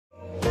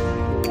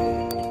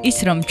ის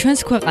რომ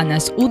ჩვენს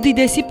ქვეყანას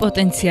უდიდესი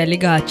პოტენციალი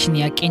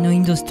გააჩნია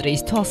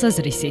კინოინდუსტრიის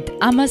თვალსაზრისით,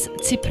 ამას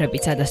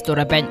ციფრებიც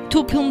ადასტურებენ. თუ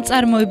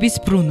ფილმწარმოების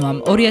ბრუნვამ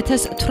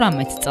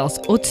 2018 წელს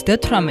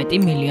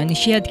 38 მილიონი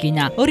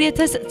შეადგინა,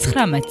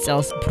 2019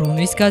 წელს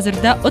ბრუნვის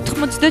გაზრდა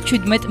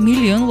 97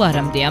 მილიონ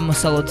ლარამდეა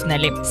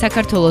მოსალოდნელი.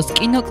 საქართველოს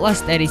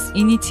კინოკლასტერის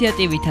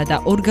ინიციატივითა და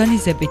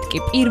ორგანიზებით კი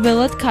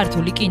პირველად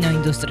ქართული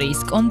კინოინდუსტრიის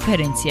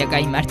კონფერენცია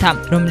გაიმართა,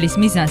 რომლის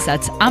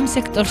მიზანსაც ამ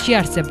სექტორში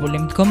არსებული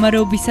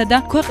მდგომარეობისა და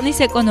ქვეყნის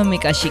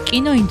ეკონომიკაში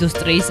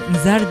კინოინდუსტრიის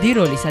მზარდი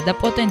როლისა და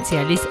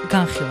პოტენციალის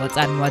განხილვა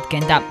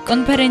წარმოადგენდა.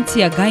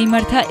 კონფერენცია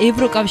გაიმართა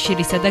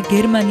ევროკავშირისა და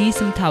გერმანიის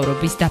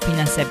მთავრობის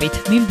დაფინანსებით,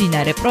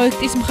 მიმდინარე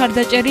პროექტის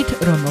მხარდაჭერით,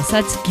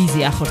 რომელსაც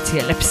გიზი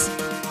ახორციელებს.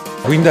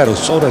 გვინდა რომ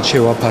სწორად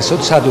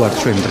შევაფასოთ, სად ვართ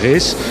ჩვენ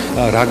დღეს,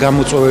 რა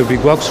გამოწვევები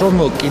გვაქვს, რომ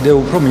კიდევ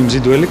უფრო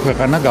მიმზიდველი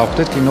ქვეყანა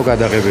გავხდეთ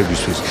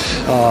კინოგადაღებებისთვის.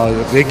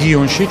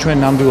 რეგიონში ჩვენ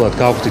ნამდვილად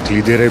გავხდით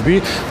ლიდერები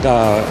და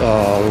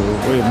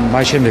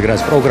მას შემდეგ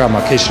რაც პროგრამა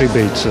cash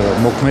rebate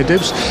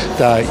მოქმედებს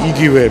და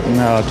იგივე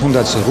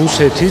თუნდაც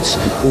რუსეთიც,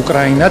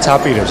 უკრაინაც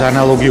აპირებს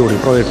ანალოგიური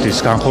პროექტის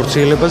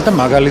განხორციელებას და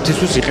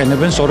მაგალითისთვის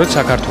იყენებენ სწორედ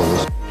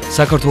საქართველოს.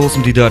 საქართველოს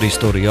მდიდარი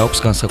ისტორია აქვს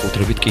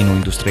განსაკუთრებით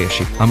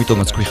კინოინდუსტრიაში.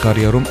 ამიტომაც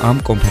გვიხარია, რომ ამ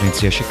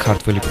კონფერენციაში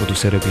ქართველი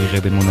პროდიუსერები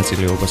იღებენ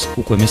მონაწილეობას.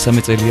 უკვე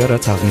მესამე წელია,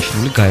 რაც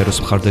აღნიშნული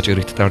გაეროს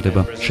მხარდაჭერით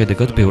ტარდება.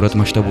 შედეგად ბევრად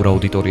მასშტაბურ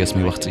აუდიტორიას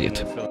მივახციეთ.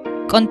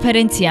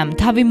 კონფერენციამ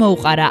თავი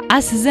მოუყარა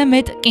 100-ზე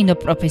მეტ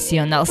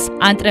კინოპროფესიონალს,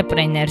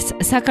 ანტრეპრენერს,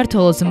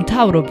 საქართველოს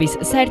მთავრობის,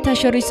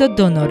 საერთაშორისო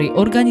დონორი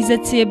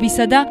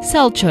ორგანიზაციებისა და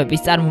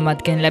საელჩოების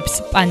წარმომადგენლებს.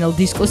 პანელ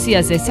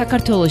დისკუსიაზე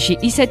საქართველოში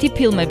ისეთი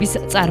ფილმების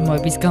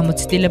წარმოების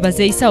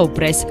გამოცდილებაზე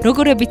ისაუბრეს,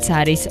 როგორებიც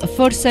არის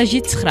 „ფორსაჟი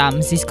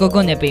 9“, „მზის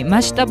გოგონები“,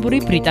 მასშტაბური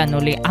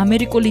ბრიტანული,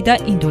 ამერიკული და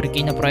ინდური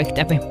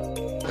კინოპროექტები.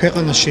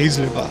 ქვეყანას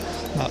შეიძლება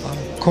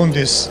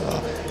ჰქონდეს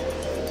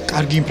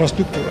კარგი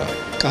ინფრასტრუქტურა,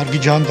 კარგი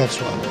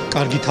ჯანდაცვა,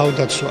 კარგი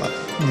თავდაცვა,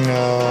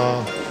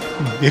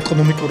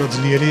 ეკონომიკურად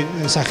ძლიერი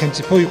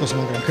სახელმწიფო იყოს,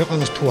 მაგრამ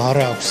ქვეყანას თუ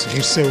არა აქვს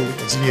ღირსეული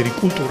და ძლიერი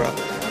კულტურა,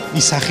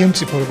 ის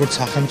სახელმწიფო როგორც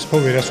სახელმწიფო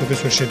ვერასოდეს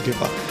ვერ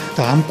შედგება.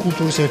 და ამ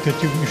კულტურის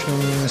ერთ-ერთი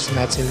მნიშვნელოვანი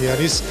ნაწილი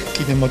არის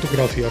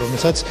კინემატოგრაფია,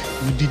 რომელსაც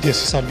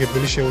უდიდესი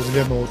სარგებელი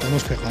შეუძლია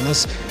მოუტანოს ქვეყანას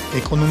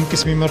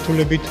ეკონომიკის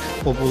მიმართულებით,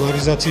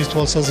 პოპულარიზაციის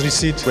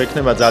თვალსაზრისით.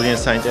 გვექნება ძალიან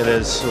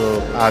საინტერესო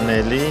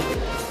პანელი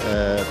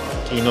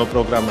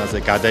კინოპროგრამაზე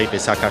გადაიყე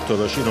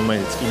საქართველოში,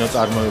 რომელიც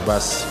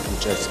კინოწარმოებას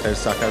უჭერს ხელს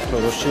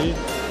საქართველოში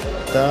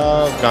და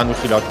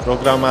განვიხილავთ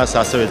პროგრამას,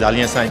 ასევე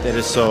ძალიან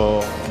საინტერესო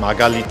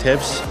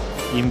მაგალითებს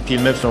იმ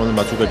ფილმებს,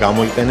 რომელმაც უკვე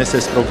გამოიყენეს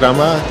ეს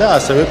პროგრამა და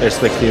ასევე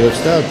პერსპექტივებს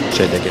და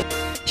შედეგებს.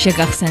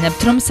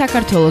 შეგახსენებთ, რომ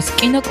საქართველოს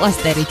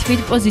კინოკლასტერი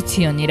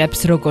თვითპოზიციონირებს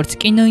როგორც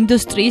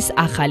კინოინდუსტრიის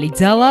ახალი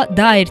ძალა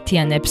და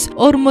აერთიანებს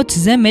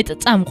 40-ზე მეტ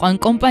წამყვან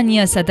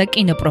კომპანიასა და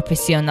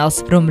კინოპროფესიონალს,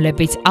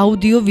 რომლებიც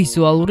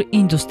აუდიოვიზუალურ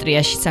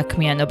ინდუსტრიაში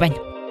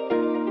საქმიანობენ.